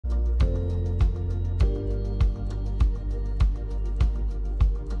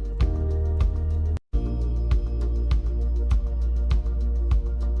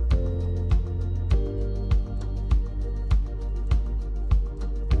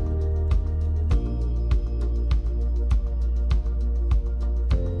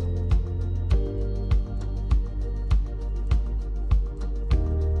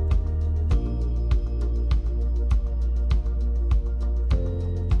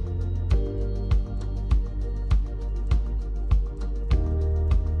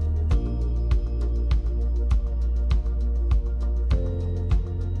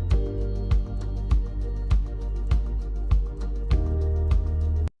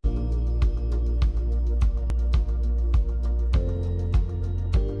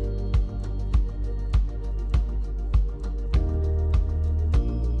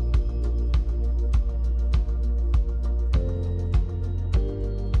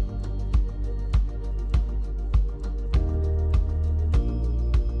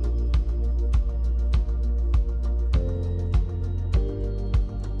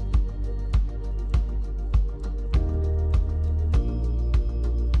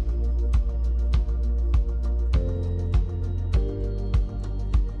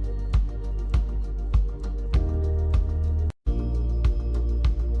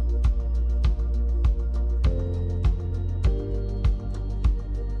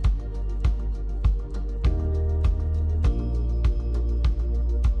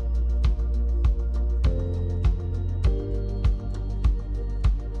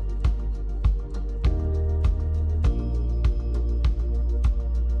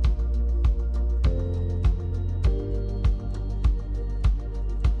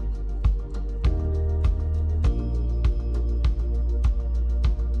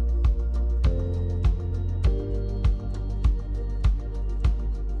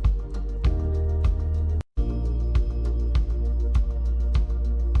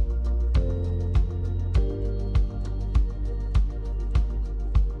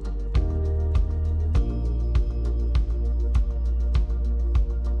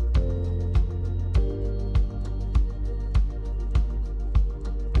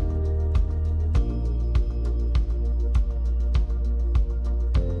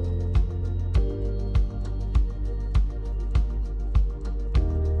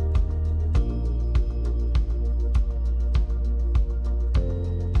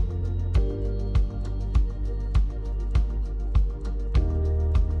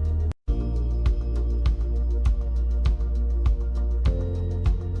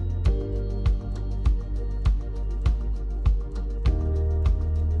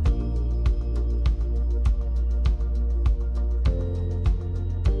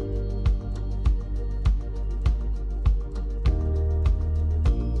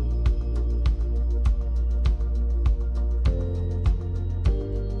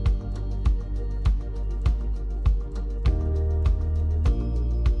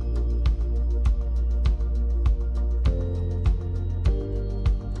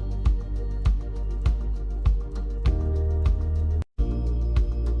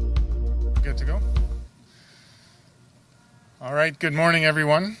good to go? All right, good morning,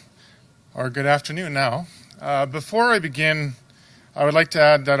 everyone, or good afternoon now. Before I begin, I would like to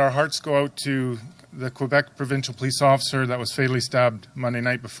add that our hearts go out to the Quebec provincial police officer that was fatally stabbed Monday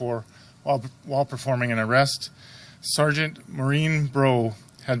night before while performing an arrest. Sergeant Maureen Bro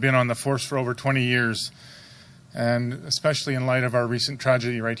had been on the force for over 20 years, and especially in light of our recent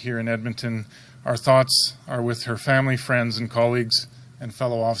tragedy right here in Edmonton, our thoughts are with her family, friends, and colleagues and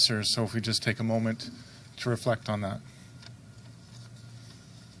fellow officers. So if we just take a moment to reflect on that.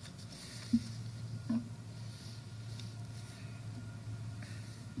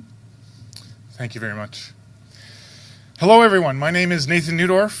 Thank you very much. Hello, everyone. My name is Nathan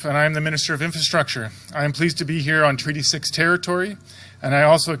Neudorf, and I am the Minister of Infrastructure. I am pleased to be here on Treaty 6 territory, and I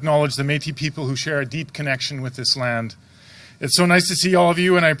also acknowledge the Métis people who share a deep connection with this land. It's so nice to see all of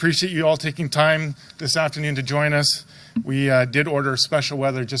you, and I appreciate you all taking time this afternoon to join us. We did order special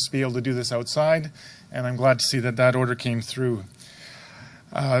weather just to be able to do this outside, and I'm glad to see that that order came through.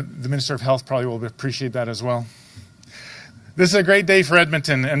 The Minister of Health probably will appreciate that as well. This is a great day for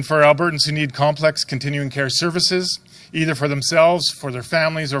Edmonton and for Albertans who need complex continuing care services, either for themselves, for their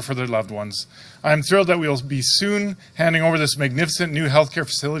families, or for their loved ones. I'm thrilled that we will be soon handing over this magnificent new healthcare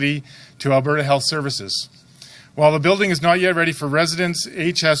facility to Alberta Health Services. While the building is not yet ready for residents,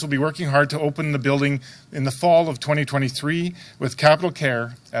 AHS will be working hard to open the building in the fall of 2023 with Capital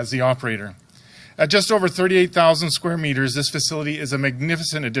Care as the operator. At just over 38,000 square meters, this facility is a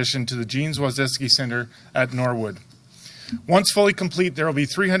magnificent addition to the Zwozdesky Centre at Norwood. Once fully complete, there will be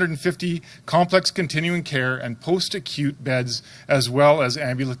 350 complex continuing care and post-acute beds, as well as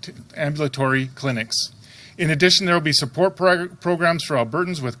ambulatory clinics. In addition, there will be support programs for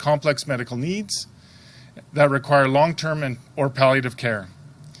Albertans with complex medical needs that require long-term or palliative care.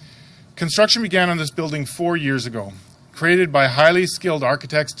 Construction began on this building 4 years ago, created by highly skilled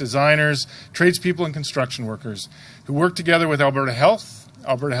architects, designers, tradespeople, and construction workers who work together with Alberta Health,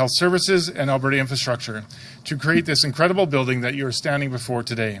 Alberta Health Services, and Alberta Infrastructure to create this incredible building that you are standing before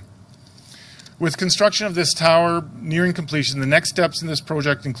today. With construction of this tower nearing completion, the next steps in this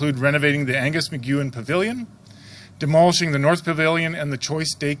project include renovating the Angus McEwen Pavilion, demolishing the North Pavilion and the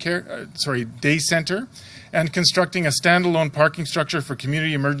Choice Day Centre, and constructing a standalone parking structure for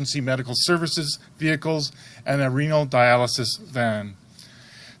community emergency medical services vehicles and a renal dialysis van.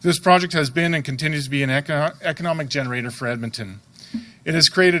 This project has been and continues to be an economic generator for Edmonton. It has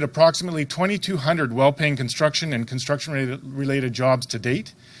created approximately 2,200 well-paying construction and construction-related jobs to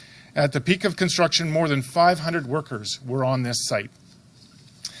date. At the peak of construction, more than 500 workers were on this site.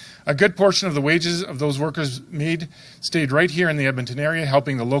 A good portion of the wages of those workers stayed right here in the Edmonton area,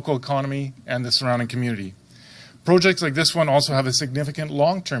 helping the local economy and the surrounding community. Projects like this one also have a significant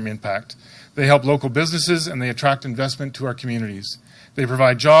long-term impact. They help local businesses and they attract investment to our communities. They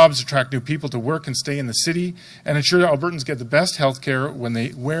provide jobs, attract new people to work and stay in the city, and ensure that Albertans get the best health care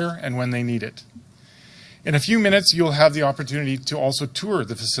where and when they need it. In a few minutes, you'll have the opportunity to also tour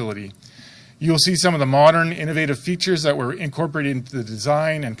the facility. You'll see some of the modern, innovative features that were incorporated into the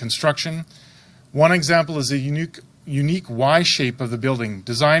design and construction. One example is the unique Y shape of the building,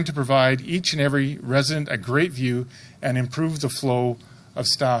 designed to provide each and every resident a great view and improve the flow of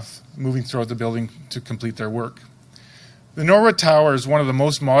staff moving throughout the building to complete their work. The Norwood Tower is one of the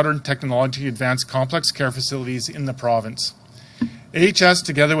most modern technology advanced complex care facilities in the province. AHS,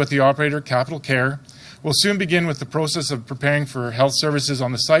 together with the operator Capital Care, will soon begin with the process of preparing for health services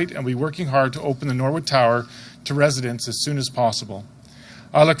on the site and will be working hard to open the Norwood Tower to residents as soon as possible.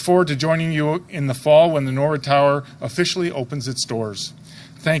 I look forward to joining you in the fall when the Norwood Tower officially opens its doors.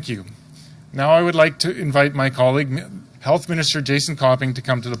 Thank you. Now I would like to invite my colleague, Health Minister Jason Copping, to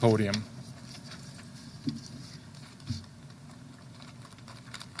come to the podium.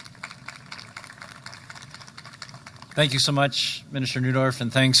 Thank you so much, Minister Neudorf,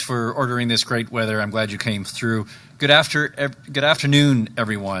 and thanks for ordering this great weather. I'm glad you came through. Good afternoon,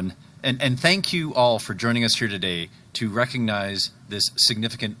 everyone, and thank you all for joining us here today to recognize this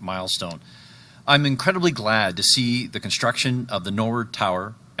significant milestone. I'm incredibly glad to see the construction of the Norwood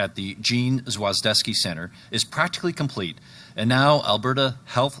Tower at the Zwozdesky Centre is practically complete, and now Alberta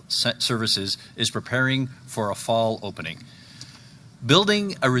Health Services is preparing for a fall opening.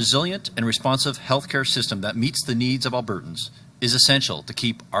 Building a resilient and responsive healthcare system that meets the needs of Albertans is essential to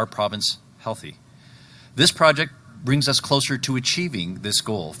keep our province healthy. This project brings us closer to achieving this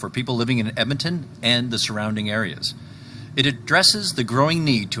goal for people living in Edmonton and the surrounding areas. It addresses the growing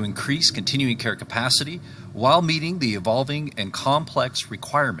need to increase continuing care capacity while meeting the evolving and complex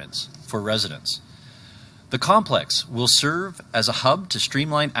requirements for residents. The complex will serve as a hub to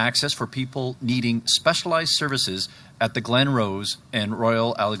streamline access for people needing specialized services at the Glen Rose and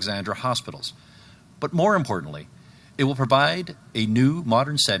Royal Alexandra hospitals. But more importantly, it will provide a new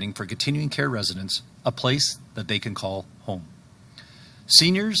modern setting for continuing care residents, a place that they can call home.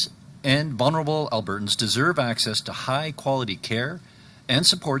 Seniors and vulnerable Albertans deserve access to high-quality care and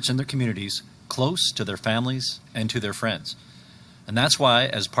supports in their communities close to their families and to their friends. And that's why,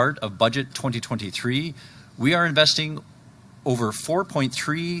 as part of Budget 2023, we are investing over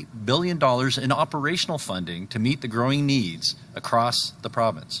 $4.3 billion in operational funding to meet the growing needs across the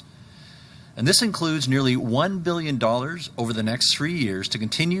province. And this includes nearly $1 billion over the next 3 years to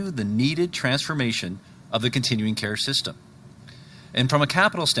continue the needed transformation of the continuing care system. And from a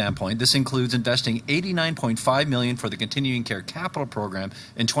capital standpoint, this includes investing $89.5 million for the continuing care capital program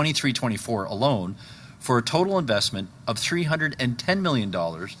in 23-24 alone, for a total investment of $310 million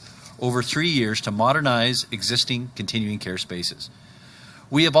over 3 years to modernize existing continuing care spaces.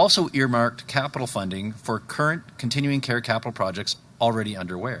 We have also earmarked capital funding for current continuing care capital projects already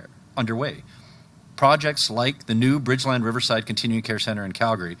underway. Projects like the new Bridgeland Riverside Continuing Care Centre in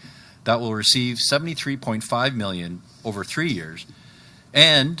Calgary that will receive $73.5 million over 3 years,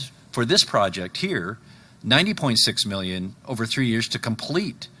 and for this project here, $90.6 million over 3 years to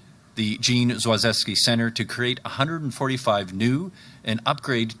complete the Zwozdesky Centre to create 145 new and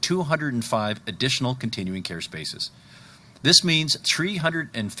upgrade 205 additional continuing care spaces. This means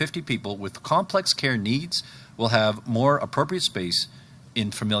 350 people with complex care needs will have more appropriate space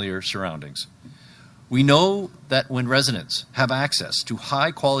in familiar surroundings. We know that when residents have access to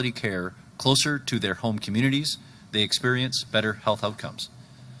high-quality care closer to their home communities, they experience better health outcomes.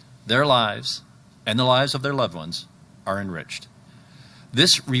 Their lives and the lives of their loved ones are enriched.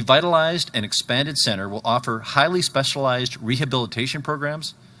 This revitalized and expanded center will offer highly specialized rehabilitation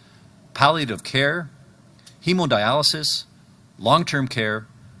programs, palliative care, hemodialysis, long-term care,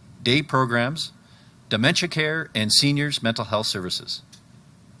 day programs, dementia care, and seniors' mental health services.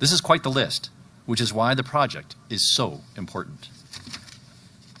 This is quite the list, which is why the project is so important.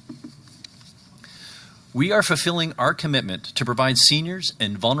 We are fulfilling our commitment to provide seniors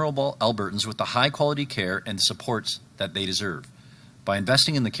and vulnerable Albertans with the high-quality care and supports that they deserve by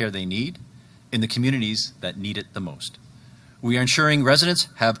investing in the care they need in the communities that need it the most. We are ensuring residents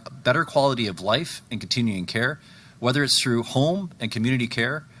have a better quality of life in continuing care, whether it's through home and community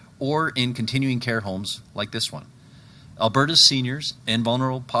care or in continuing care homes like this one. Alberta's seniors and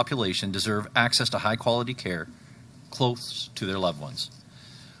vulnerable population deserve access to high-quality care close to their loved ones.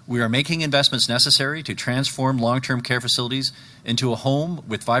 We are making investments necessary to transform long-term care facilities into a home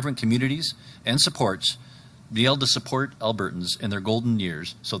with vibrant communities and supports, be able to support Albertans in their golden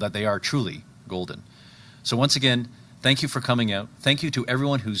years so that they are truly golden. So once again, thank you for coming out. Thank you to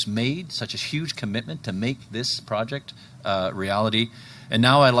everyone who's made such a huge commitment to make this project reality. And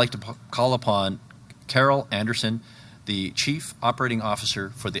now I'd like to call upon Carol Anderson, the Chief Operating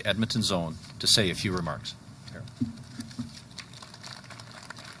Officer for the Edmonton Zone, to say a few remarks. Carol.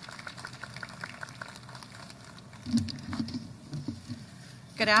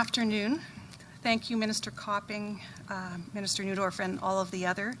 Good afternoon. Thank you, Minister Copping, Minister Neudorf, and all of the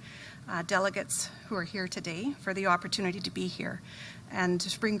other delegates who are here today for the opportunity to be here and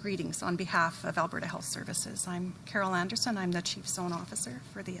to bring greetings on behalf of Alberta Health Services. I'm Carol Anderson. I'm the Chief Zone Officer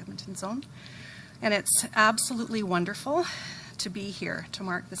for the Edmonton Zone. And it's absolutely wonderful to be here to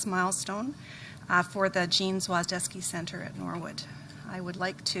mark this milestone for the Zwozdesky Centre at Norwood. I would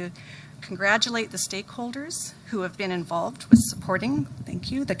like to congratulate the stakeholders who have been involved with supporting, thank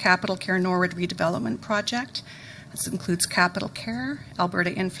you, the Capital Care Norwood redevelopment project. This includes Capital Care,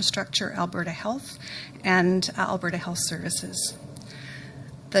 Alberta Infrastructure, Alberta Health, and Alberta Health Services.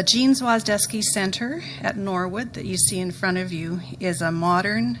 The Zwozdesky Centre at Norwood that you see in front of you is a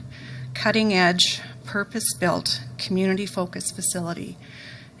modern, cutting-edge, purpose-built, community-focused facility,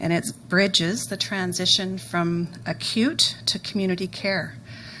 and it bridges the transition from acute to community care.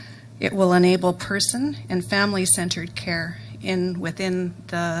 It will enable person and family-centered care within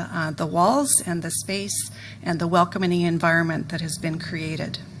the walls and the space and the welcoming environment that has been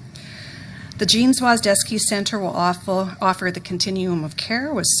created. The Zwozdesky Centre will offer the continuum of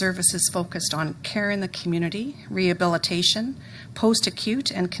care with services focused on care in the community, rehabilitation,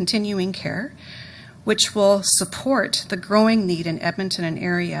 post-acute and continuing care, which will support the growing need in Edmonton and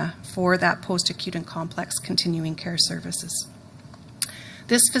area for that post-acute and complex continuing care services.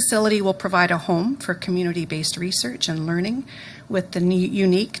 This facility will provide a home for community-based research and learning with the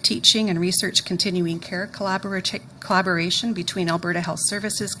unique teaching and research continuing care collaboration between Alberta Health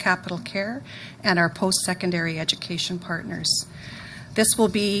Services, Capital Care, and our post-secondary education partners. This will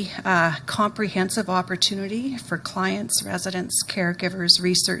be a comprehensive opportunity for clients, residents, caregivers,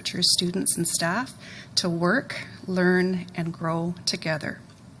 researchers, students, and staff to work, learn, and grow together.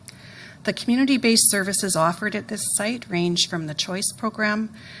 The community-based services offered at this site range from the CHOICE program,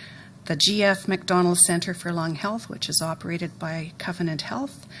 the GF McDonald Centre for Lung Health, which is operated by Covenant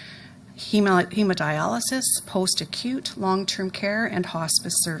Health, hemodialysis, post-acute, long-term care, and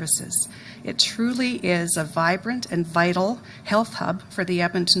hospice services. It truly is a vibrant and vital health hub for the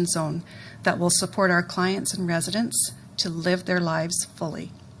Edmonton zone that will support our clients and residents to live their lives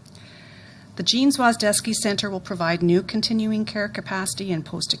fully. The Zwozdesky Centre will provide new continuing care capacity in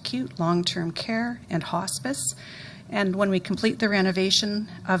post-acute, long-term care, and hospice. And when we complete the renovation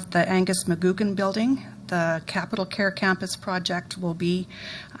of the Angus McGugan building, the Capital Care Campus project will be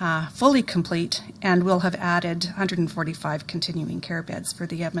fully complete, and we'll have added 145 continuing care beds for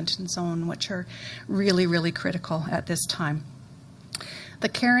the Edmonton zone, which are really, really critical at this time. The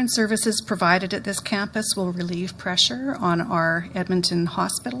care and services provided at this campus will relieve pressure on our Edmonton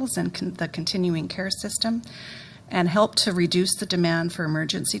hospitals and the continuing care system, and help to reduce the demand for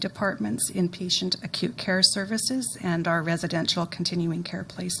emergency departments, inpatient acute care services, and our residential continuing care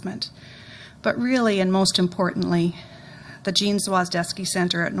placement. But really, and most importantly, the Zwozdesky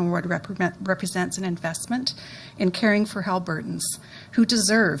Centre at Norwood represents an investment in caring for Albertans who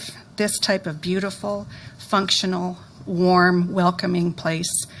deserve this type of beautiful, functional, warm, welcoming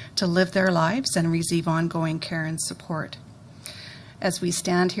place to live their lives and receive ongoing care and support. As we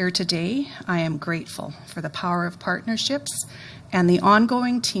stand here today, I am grateful for the power of partnerships and the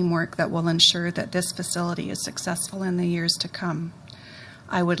ongoing teamwork that will ensure that this facility is successful in the years to come.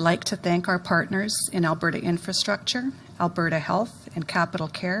 I would like to thank our partners in Alberta Infrastructure, Alberta Health, and Capital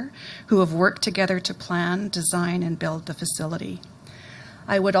Care, who have worked together to plan, design, and build the facility.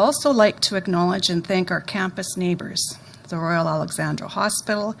 I would also like to acknowledge and thank our campus neighbours, the Royal Alexandra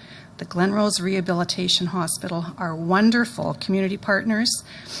Hospital, the Glenrose Rehabilitation Hospital, our wonderful community partners,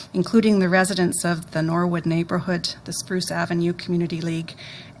 including the residents of the Norwood neighbourhood, the Spruce Avenue Community League,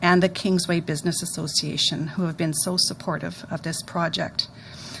 and the Kingsway Business Association, who have been so supportive of this project.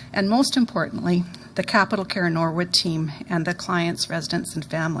 And most importantly, the Capital Care Norwood team and the clients, residents, and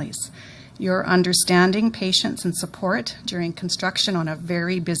families. Your understanding, patience, and support during construction on a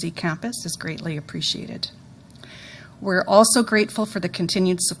very busy campus is greatly appreciated. We're also grateful for the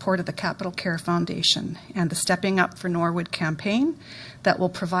continued support of the Capital Care Foundation and the Stepping Up for Norwood campaign that will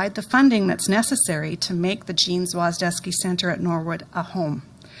provide the funding that's necessary to make the Zwozdesky Centre at Norwood a home,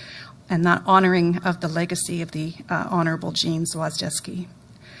 and that honouring of the legacy of the Honourable Jean Zwozdesky.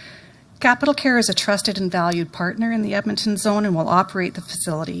 Capital Care is a trusted and valued partner in the Edmonton zone and will operate the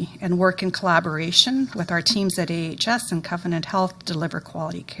facility and work in collaboration with our teams at AHS and Covenant Health to deliver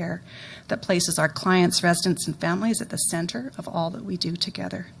quality care that places our clients, residents, and families at the centre of all that we do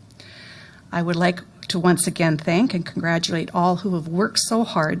together. I would like to once again thank and congratulate all who have worked so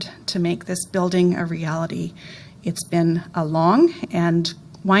hard to make this building a reality. It's been a long and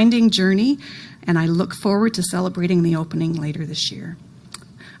winding journey, and I look forward to celebrating the opening later this year.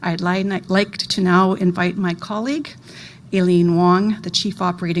 I'd like to now invite my colleague, Aileen Wong, the Chief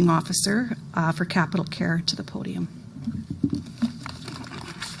Operating Officer for Capital Care, to the podium.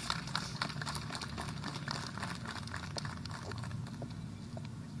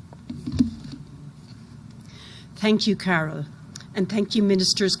 Thank you, Carol, and thank you,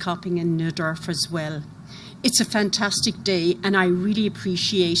 Ministers Copping and Neudorf as well. It's a fantastic day, and I really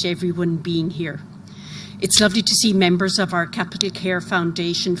appreciate everyone being here. It's lovely to see members of our Capital Care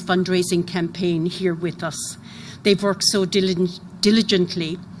Foundation fundraising campaign here with us. They've worked so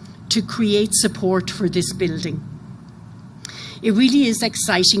diligently to create support for this building. It really is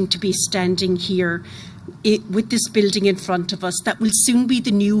exciting to be standing here with this building in front of us that will soon be the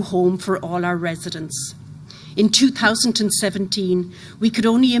new home for all our residents. In 2017, we could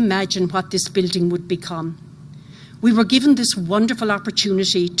only imagine what this building would become. We were given this wonderful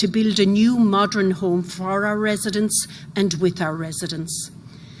opportunity to build a new modern home for our residents and with our residents.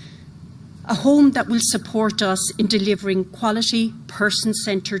 A home that will support us in delivering quality,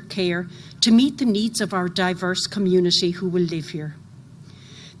 person-centred care to meet the needs of our diverse community who will live here.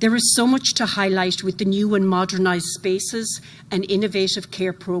 There is so much to highlight with the new and modernised spaces and innovative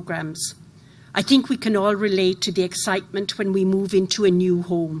care programmes. I think we can all relate to the excitement when we move into a new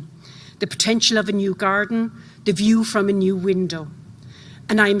home, the potential of a new garden, the view from a new window.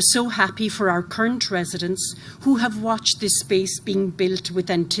 And I am so happy for our current residents who have watched this space being built with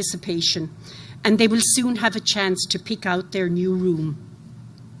anticipation, and they will soon have a chance to pick out their new room.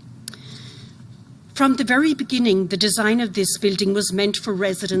 From the very beginning, the design of this building was meant for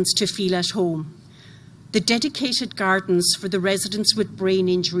residents to feel at home. The dedicated gardens for the residents with brain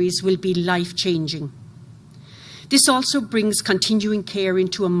injuries will be life-changing. This also brings continuing care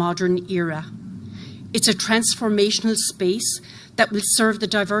into a modern era. It's a transformational space that will serve the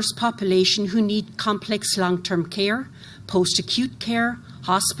diverse population who need complex long-term care, post-acute care,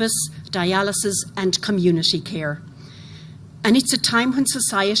 hospice, dialysis, and community care. And it's a time when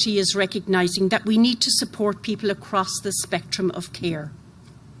society is recognising that we need to support people across the spectrum of care.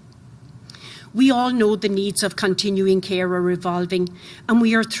 We all know the needs of continuing care are evolving, and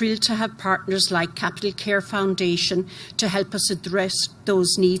we are thrilled to have partners like Capital Care Foundation to help us address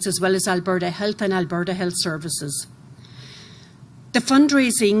those needs, as well as Alberta Health and Alberta Health Services. The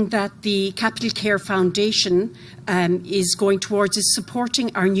fundraising that the Capital Care Foundation is going towards is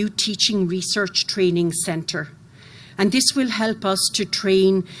supporting our new Teaching Research Training Centre. And this will help us to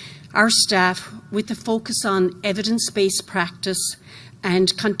train our staff with a focus on evidence-based practice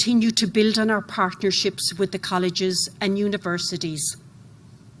and continue to build on our partnerships with the colleges and universities.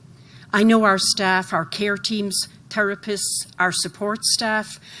 I know our staff, our care teams, therapists, our support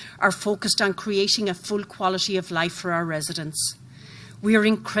staff are focused on creating a full quality of life for our residents. We are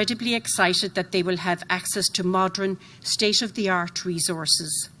incredibly excited that they will have access to modern, state-of-the-art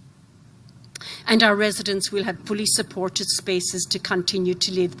resources. And our residents will have fully supported spaces to continue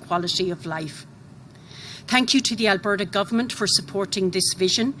to live quality of life. Thank you to the Alberta Government for supporting this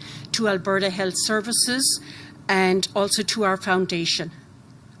vision, to Alberta Health Services, and also to our foundation.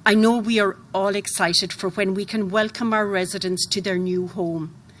 I know we are all excited for when we can welcome our residents to their new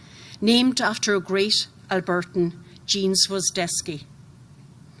home, named after a great Albertan, Jean Zwozdesky.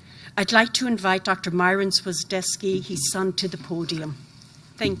 I'd like to invite Dr. Myron Zwozdesky, his son, to the podium.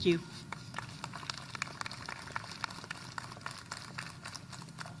 Thank you.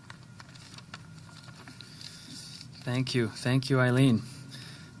 Thank you, Eileen.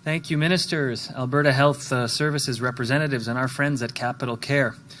 Thank you, ministers, Alberta Health Services representatives, and our friends at Capital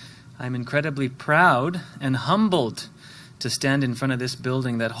Care. I'm incredibly proud and humbled to stand in front of this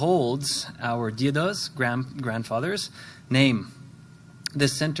building that holds our Diedos, grandfather's, name.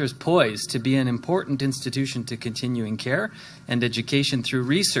 This centre is poised to be an important institution to continuing care and education through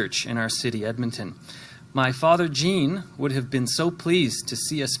research in our city, Edmonton. My father, Jean, would have been so pleased to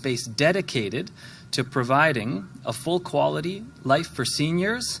see a space dedicated to providing a full quality life for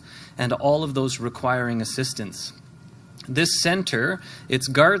seniors and all of those requiring assistance. This centre, its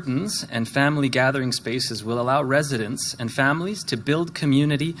gardens and family gathering spaces will allow residents and families to build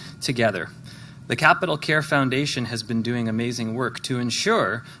community together. The Capital Care Foundation has been doing amazing work to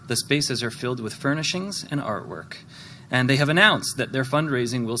ensure the spaces are filled with furnishings and artwork. And they have announced that their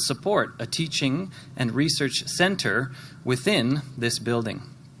fundraising will support a teaching and research centre within this building.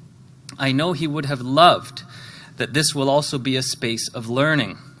 I know he would have loved that this will also be a space of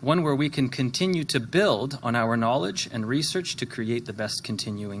learning, one where we can continue to build on our knowledge and research to create the best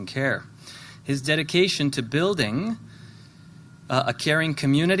continuing care. His dedication to building a caring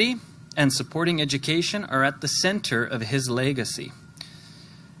community and supporting education are at the center of his legacy.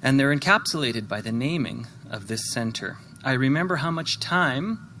 And they're encapsulated by the naming of this centre. I remember how much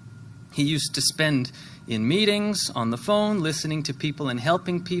time he used to spend in meetings, on the phone, listening to people and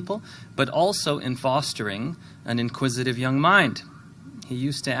helping people, but also in fostering an inquisitive young mind. He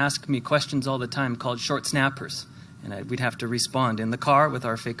used to ask me questions all the time called short snappers, and we'd have to respond in the car with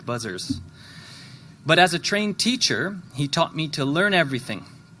our fake buzzers. But as a trained teacher, he taught me to learn everything.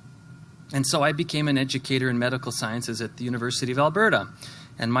 And so I became an educator in medical sciences at the University of Alberta.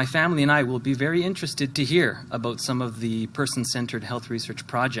 And my family and I will be very interested to hear about some of the person-centered health research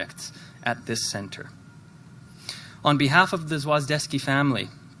projects at this centre. On behalf of the Zwozdesky family,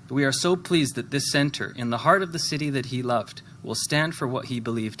 we are so pleased that this centre, in the heart of the city that he loved, will stand for what he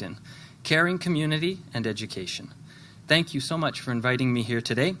believed in: caring community and education. Thank you so much for inviting me here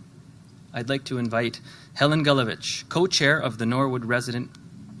today. I'd like to invite Helen Gulovich, co-chair of the Norwood Resident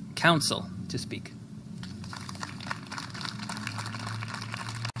Council, to speak.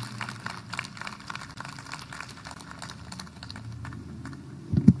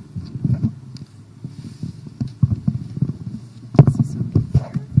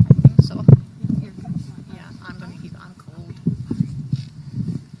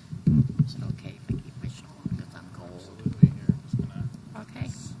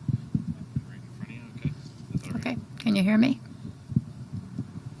 Can you hear me?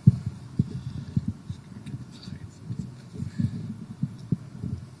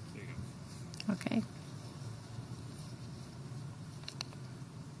 Okay.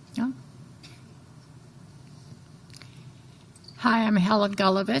 No? Hi, I'm Helen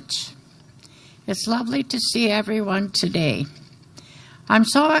Gulovich. It's lovely to see everyone today. I'm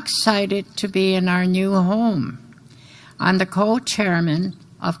so excited to be in our new home. I'm the co-chairman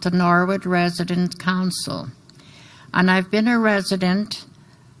of the Norwood Resident Council, and I've been a resident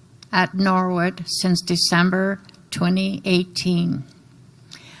at Norwood since December 2018.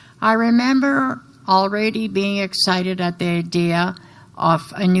 I remember already being excited at the idea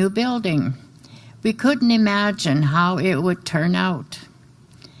of a new building. We couldn't imagine how it would turn out.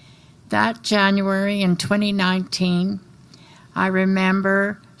 That January in 2019, I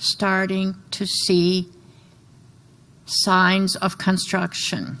remember starting to see signs of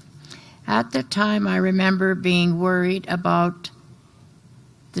construction. At the time, I remember being worried about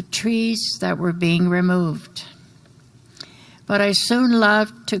the trees that were being removed. But I soon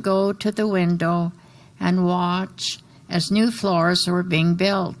loved to go to the window and watch as new floors were being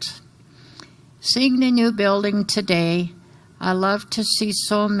built. Seeing the new building today, I love to see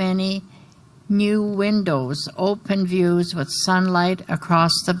so many new windows, open views with sunlight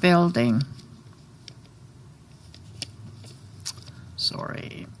across the building.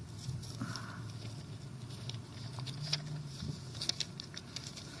 Sorry.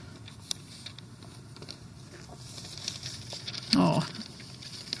 Oh.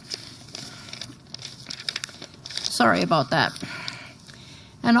 Sorry about that.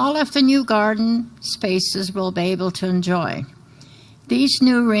 And all of the new garden spaces we'll be able to enjoy. These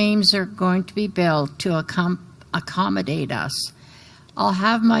new rooms are going to be built to accommodate us. I'll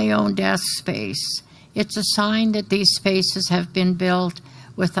have my own desk space. It's a sign that these spaces have been built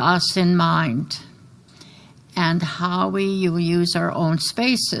with us in mind and how we use our own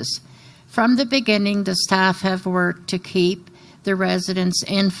spaces. From the beginning, the staff have worked to keep the residents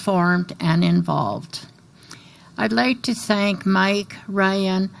informed and involved. I'd like to thank Mike,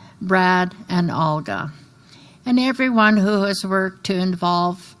 Ryan, Brad, and Olga, and everyone who has worked to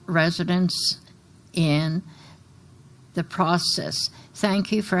involve residents in the process.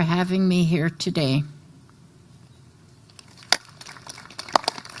 Thank you for having me here today.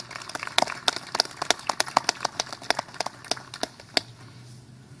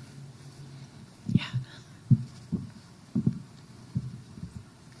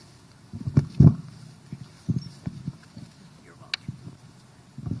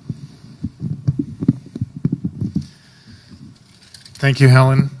 Thank you,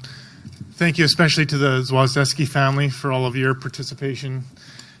 Helen. Thank you especially to the Zwozdesky family for all of your participation,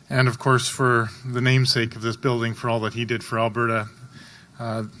 and of course for the namesake of this building for all that he did for Alberta.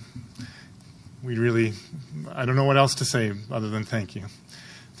 I don't know what else to say other than thank you.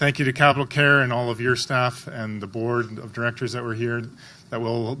 Thank you to Capital Care and all of your staff and the board of directors that were here that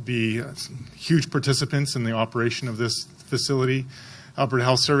will be huge participants in the operation of this facility, Alberta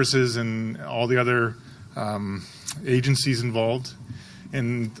Health Services and all the other agencies involved.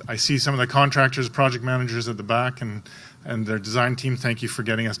 And I see some of the contractors, project managers at the back and their design team. Thank you for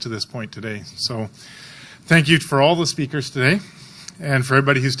getting us to this point today. So thank you for all the speakers today and for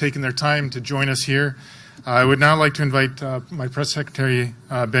everybody who's taken their time to join us here. I would now like to invite my press secretary,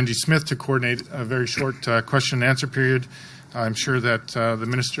 Benji Smith, to coordinate a very short question and answer period. I'm sure that the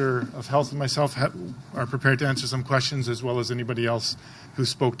Minister of Health and myself are prepared to answer some questions, as well as anybody else who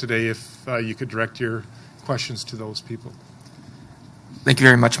spoke today, if you could direct your questions to those people. Thank you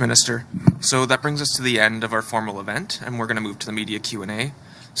very much, Minister. So that brings us to the end of our formal event, and we're going to move to the media Q&A.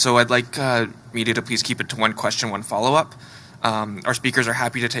 So I'd like media to please keep it to one question, one follow-up. Our speakers are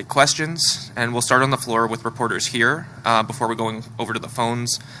happy to take questions, and we'll start on the floor with reporters here. Before we're going over to the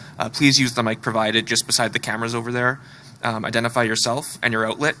phones, please use the mic provided just beside the cameras over there. Identify yourself and your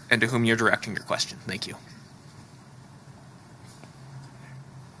outlet and to whom you're directing your question. Thank you.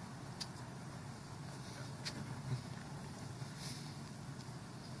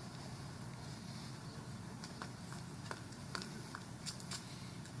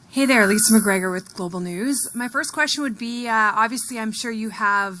 Hey there, Lisa McGregor with Global News. My first question would be, obviously I'm sure you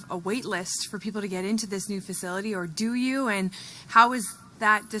have a wait list for people to get into this new facility, or do you? And how is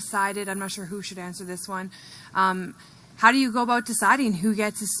that decided? I'm not sure who should answer this one. How do you go about deciding who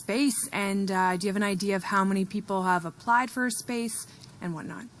gets a space? And do you have an idea of how many people have applied for a space and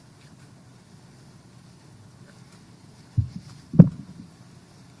whatnot?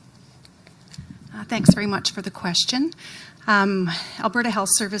 Thanks very much for the question. Alberta Health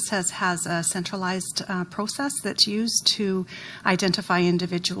Services has a centralized process that's used to identify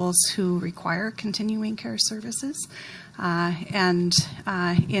individuals who require continuing care services. And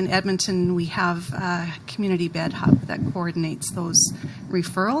in Edmonton, we have a community bed hub that coordinates those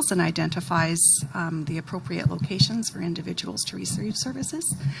referrals and identifies the appropriate locations for individuals to receive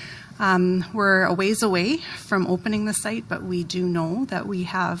services. We're a ways away from opening the site, but we do know that we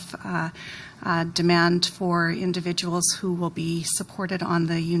have demand for individuals who will be supported on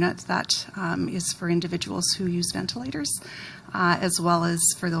the unit that is for individuals who use ventilators, as well as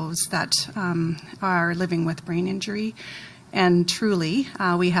for those that are living with brain injury. And truly,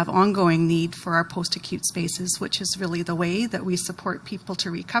 we have ongoing need for our post-acute spaces, which is really the way that we support people to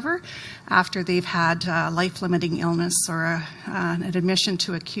recover after they've had life-limiting illness or an admission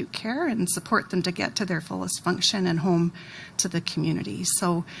to acute care, and support them to get to their fullest function and home to the community.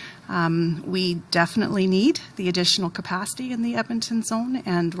 So we definitely need the additional capacity in the Edmonton zone,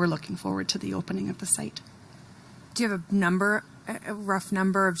 and we're looking forward to the opening of the site. Do you have a number, a rough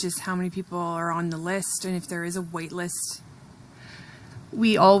number of just how many people are on the list, and if there is a wait list?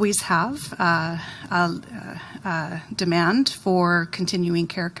 We always have demand for continuing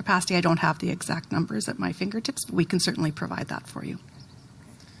care capacity. I don't have the exact numbers at my fingertips, but we can certainly provide that for you.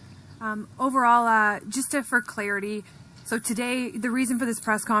 Overall, just for clarity, so today the reason for this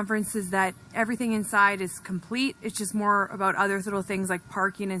press conference is that everything inside is complete. It's just more about other little things like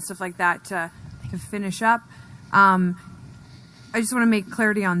parking and stuff like that to finish up. I just want to make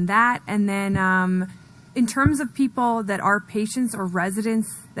clarity on that. And then in terms of people that are patients or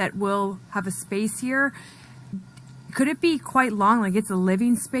residents that will have a space here, could it be quite long, like it's a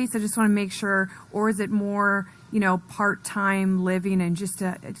living space? I just want to make sure, or is it more, part-time living, and just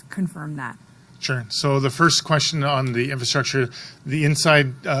to confirm that? Sure. So the first question on the infrastructure, the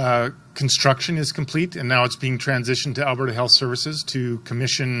inside construction is complete, and now it's being transitioned to Alberta Health Services to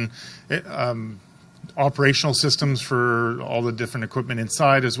commission operational systems for all the different equipment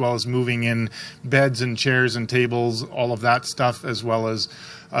inside, as well as moving in beds and chairs and tables, all of that stuff, as well as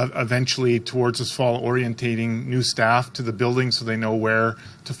eventually towards this fall orientating new staff to the building so they know where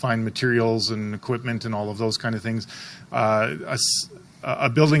to find materials and equipment and all of those kind of things.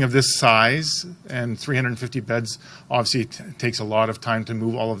 A building of this size and 350 beds obviously takes a lot of time to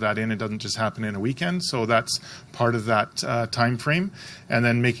move all of that in. It doesn't just happen in a weekend, so that's part of that time frame. And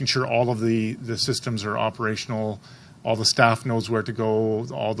then making sure all of the systems are operational, all the staff knows where to go,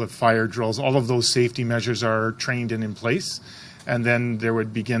 all the fire drills, all of those safety measures are trained and in place. And then there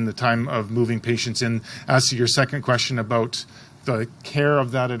would begin the time of moving patients in. As to your second question about the care of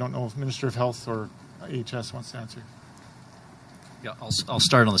that, I don't know if Minister of Health or AHS wants to answer. Yeah, I'll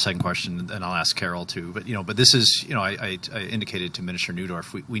start on the second question, and I'll ask Carol too. But this is, I indicated to Minister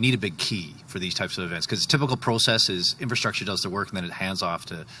Neudorf, we need a big key for these types of events, because the typical process is infrastructure does the work, and then it hands off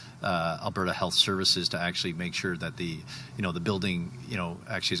to Alberta Health Services to actually make sure that the building,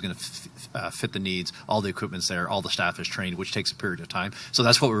 actually is going to fit the needs. All the equipment's there, all the staff is trained, which takes a period of time. So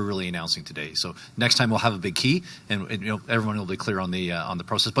that's what we're really announcing today. So next time we'll have a big key, and everyone will be clear on the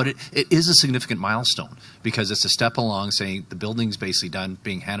process. But it is a significant milestone, because it's a step along saying the building's basically done,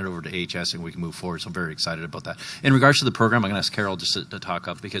 being handed over to AHS, and we can move forward. So I'm very excited about that. In regards to the program, I'm going to ask Carol just to talk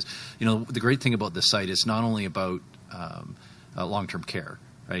up, because the great thing about this site is not only about long-term care,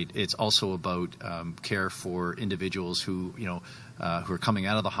 right? It's also about care for individuals who are coming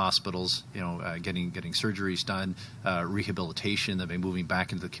out of the hospitals, getting surgeries done, rehabilitation, they'll be moving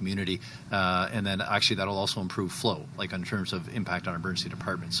back into the community, and then actually that'll also improve flow, like in terms of impact on emergency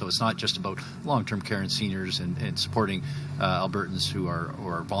departments. So it's not just about long-term care and seniors and supporting Albertans who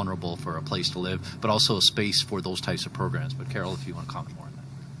are vulnerable for a place to live, but also a space for those types of programs. But Carol, if you want to comment more on that.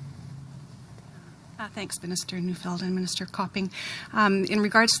 Thanks, Minister Neufeld and Minister Copping. In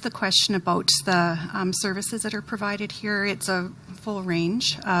regards to the question about the services that are provided here, it's a full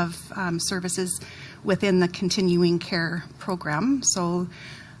range of services within the continuing care program. So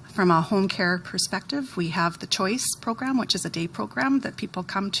from a home care perspective, we have the Choice program, which is a day program that people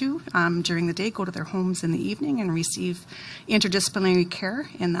come to during the day, go to their homes in the evening, and receive interdisciplinary care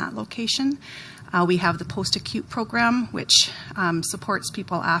in that location. We have the post-acute program, which supports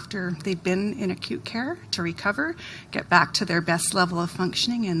people after they've been in acute care to recover, get back to their best level of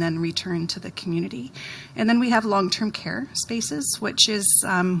functioning, and then return to the community. And then we have long-term care spaces, which is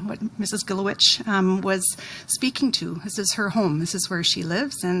what Mrs. Gilowich was speaking to. This is her home. This is where she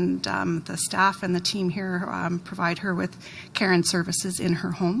lives, and the staff and the team here provide her with care and services in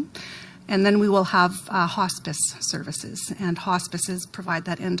her home. And then we will have hospice services, and hospices provide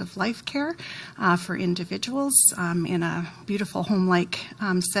that end-of-life care for individuals in a beautiful home-like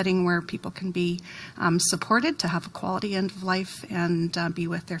setting where people can be supported to have a quality end of life and be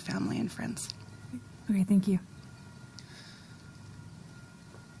with their family and friends. Okay, thank you.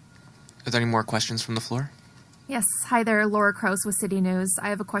 Are there any more questions from the floor? Yes, hi there, Laura Krause with City News.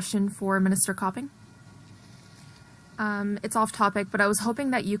 I have a question for Minister Copping. It's off topic, but I was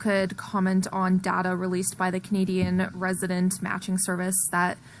hoping that you could comment on data released by the Canadian Resident Matching Service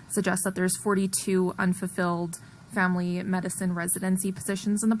that suggests that there's 42 unfulfilled family medicine residency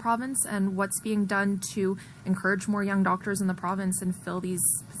positions in the province, and what's being done to encourage more young doctors in the province and fill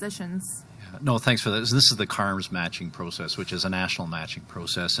these positions. No, thanks for that. This is the CARMS matching process, which is a national matching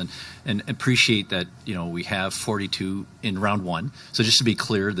process, and appreciate that, you know, we have 42 in round one. So just to be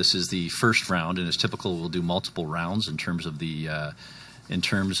clear, this is the first round, and as typical, we'll do multiple rounds in terms of the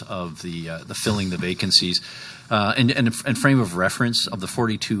filling the vacancies, and frame of reference of the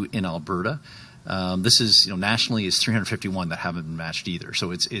 42 in Alberta. This is, you know, nationally is 351 that haven't been matched either.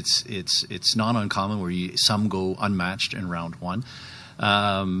 So it's not uncommon where some go unmatched in round one.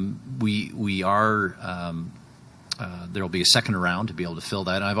 We are there will be a second round to be able to fill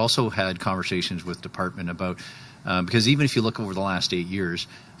that. And I've also had conversations with department about because even if you look over the last 8 years,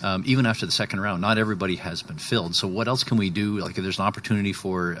 even after the second round, not everybody has been filled. So what else can we do? Like, if there's an opportunity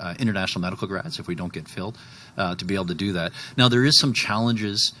for international medical grads, if we don't get filled, to be able to do that. Now, there is some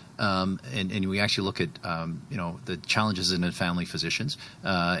challenges, and we actually look at you know, the challenges in family physicians,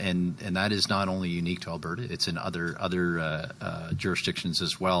 and that is not only unique to Alberta; it's in other jurisdictions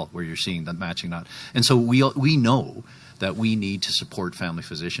as well, where you're seeing the matching not. And so we know that we need to support family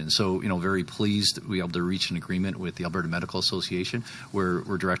physicians. So, you know, very pleased that we were able to reach an agreement with the Alberta Medical Association where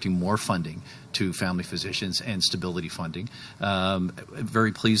we're directing more funding to family physicians and stability funding.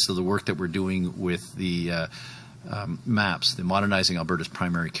 Very pleased with the work that we're doing with the MAPS, the Modernizing Alberta's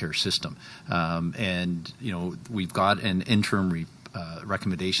Primary Care System. And, you know, we've got an interim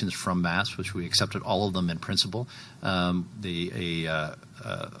recommendations from MAPS, which we accepted all of them in principle.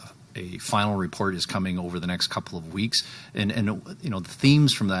 A final report is coming over the next couple of weeks, and you know, the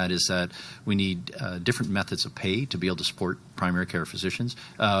themes from that is that we need different methods of pay to be able to support primary care physicians.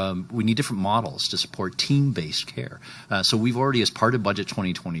 We need different models to support team-based care. So we've already, as part of Budget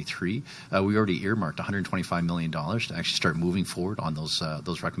 2023, we already earmarked $125 million to actually start moving forward on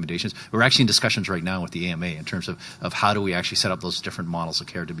those recommendations. We're actually in discussions right now with the AMA in terms of how do we actually set up those different models of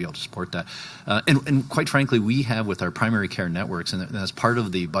care to be able to support that. And quite frankly, we have with our primary care networks, and as part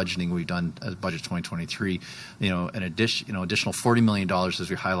of the budgeting we've done as Budget 2023, you know, an additional $40 million as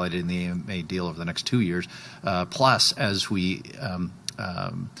we highlighted in the AMA deal over the next 2 years, plus as we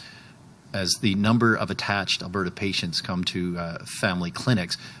as the number of attached Alberta patients come to family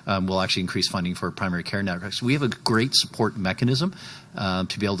clinics, will actually increase funding for primary care networks. So we have a great support mechanism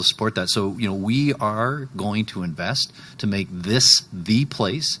to be able to support that. So, you know, we are going to invest to make this the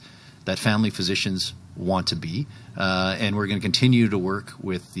place that family physicians want to be, and we're going to continue to work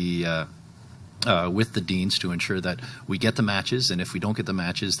with the deans to ensure that we get the matches, and if we don't get the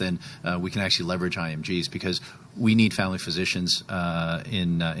matches, then we can actually leverage IMGs, because we need family physicians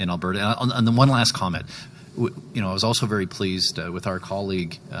in Alberta. And the one last comment, you know, I was also very pleased with our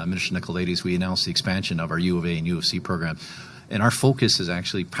colleague, Minister Nicolaides. We announced the expansion of our U of A and U of C program, and our focus is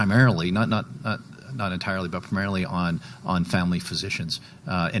actually primarily, not entirely, but primarily on family physicians,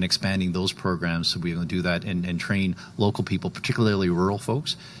 and expanding those programs to be able to do that and train local people, particularly rural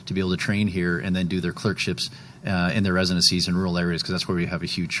folks, to be able to train here and then do their clerkships in their residencies in rural areas, because that's where we have a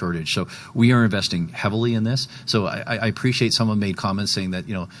huge shortage. So we are investing heavily in this. So I appreciate someone made comments saying that,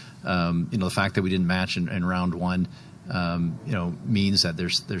 you know, the fact that we didn't match in round one, you know, means that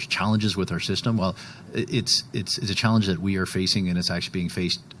there's challenges with our system. Well, it's a challenge that we are facing, and it's actually being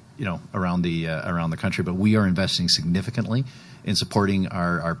faced, you know, around the country. But we are investing significantly in supporting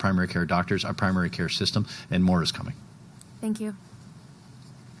our primary care doctors, our primary care system, and more is coming. Thank you.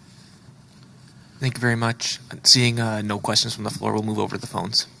 Thank you very much. Seeing no questions from the floor, we'll move over to the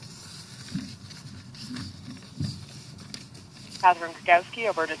phones. Catherine Krakowski,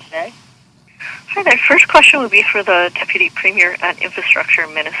 Alberta Today. Hi there. First question would be for the Deputy Premier and Infrastructure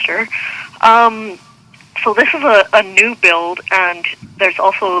Minister. So this is a new build, and there's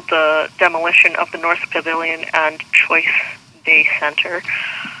also the demolition of the North Pavilion and Choice Day Centre.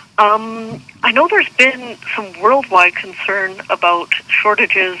 I know there's been some worldwide concern about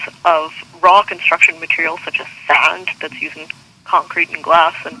shortages of raw construction materials such as sand that's used in concrete and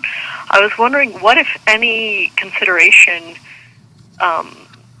glass, and I was wondering what, if any, consideration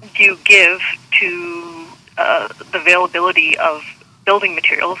do you give to the availability of building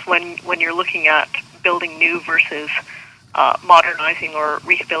materials when you're looking at building new versus modernizing or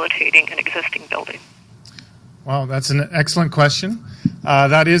rehabilitating an existing building? Wow, that's an excellent question.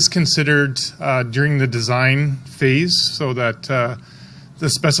 That is considered during the design phase, so that the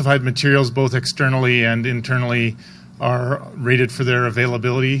specified materials, both externally and internally, are rated for their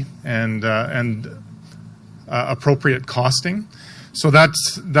availability and appropriate costing. So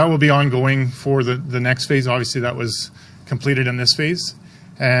that will be ongoing for the next phase. Obviously, that was completed in this phase.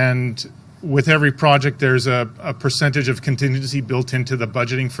 And with every project, there's a percentage of contingency built into the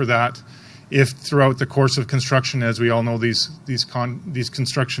budgeting for that. If throughout the course of construction, as we all know, these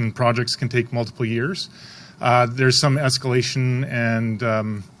construction projects can take multiple years, there's some escalation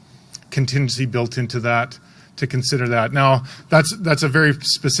and contingency built into that to consider that. Now, that's a very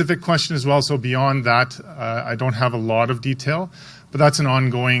specific question as well. So beyond that, I don't have a lot of detail, but that's an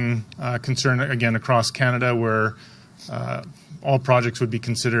ongoing concern again across Canada, where all projects would be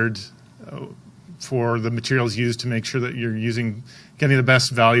considered for the materials used to make sure that you're getting the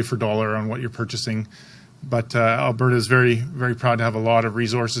best value for dollar on what you're purchasing. But Alberta is very, very proud to have a lot of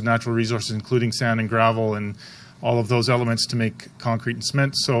resources, natural resources, including sand and gravel and all of those elements to make concrete and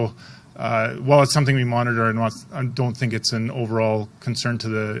cement. So while it's something we monitor, I don't think it's an overall concern to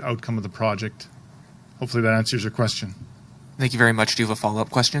the outcome of the project. Hopefully that answers your question. Thank you very much. Do you have a follow-up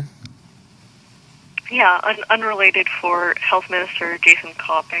question? Yeah, unrelated for Health Minister Jason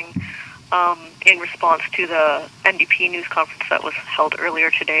Copping. In response to the NDP news conference that was held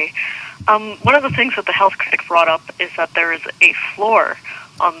earlier today, one of the things that the health critic brought up is that there is a floor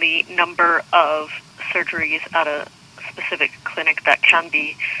on the number of surgeries at a specific clinic that can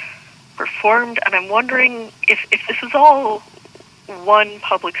be performed. And I'm wondering if this is all one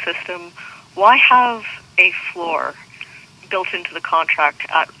public system, why have a floor built into the contract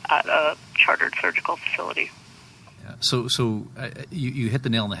at a chartered surgical facility? So you hit the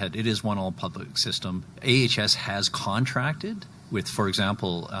nail on the head. It is one all-public system. AHS has contracted with, for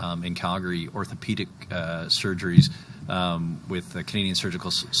example, in Calgary, orthopedic surgeries with Canadian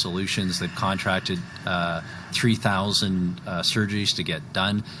Surgical Solutions. They've contracted 3,000 surgeries to get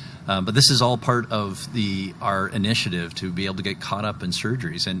done. But this is all part of our initiative to be able to get caught up in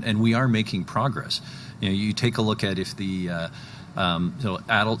surgeries, and we are making progress. You take a look at if the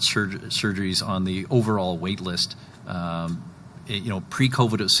adult surgeries on the overall wait list.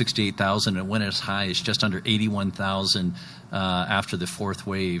 Pre-COVID it was 68,000. It went as high as just under 81,000 after the fourth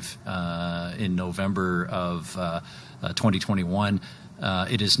wave in November of 2021.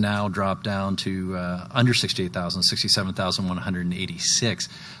 It is now dropped down to under 68,000, 67,186.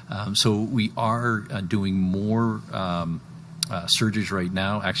 So we are doing more surgeries right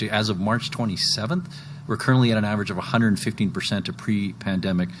now. Actually, as of March 27th, we're currently at an average of 115% of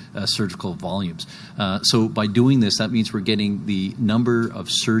pre-pandemic surgical volumes. So by doing this, that means we're getting the number of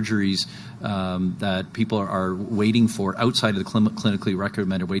surgeries that people are waiting for outside of the clinically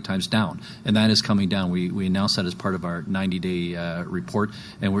recommended wait times down, and that is coming down. We announced that as part of our 90-day report,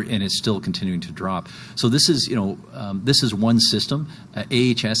 and it's still continuing to drop. So this is this is one system.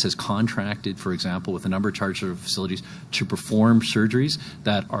 AHS has contracted, for example, with a number of chartered facilities to perform surgeries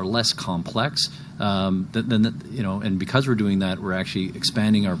that are less complex. And because we're doing that, we're actually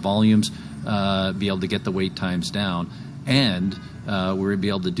expanding our volumes, be able to get the wait times down, and we're going to be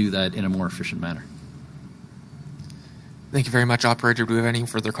able to do that in a more efficient manner. Thank you very much, operator. Do we have any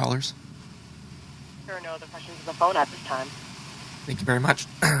further callers? There are no other questions on the phone at this time. Thank you very much.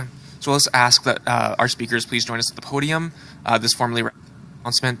 So let's ask that our speakers please join us at the podium. This formally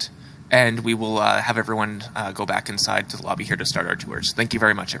announcement, and we will have everyone go back inside to the lobby here to start our tours. Thank you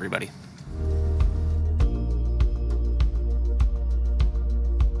very much, everybody.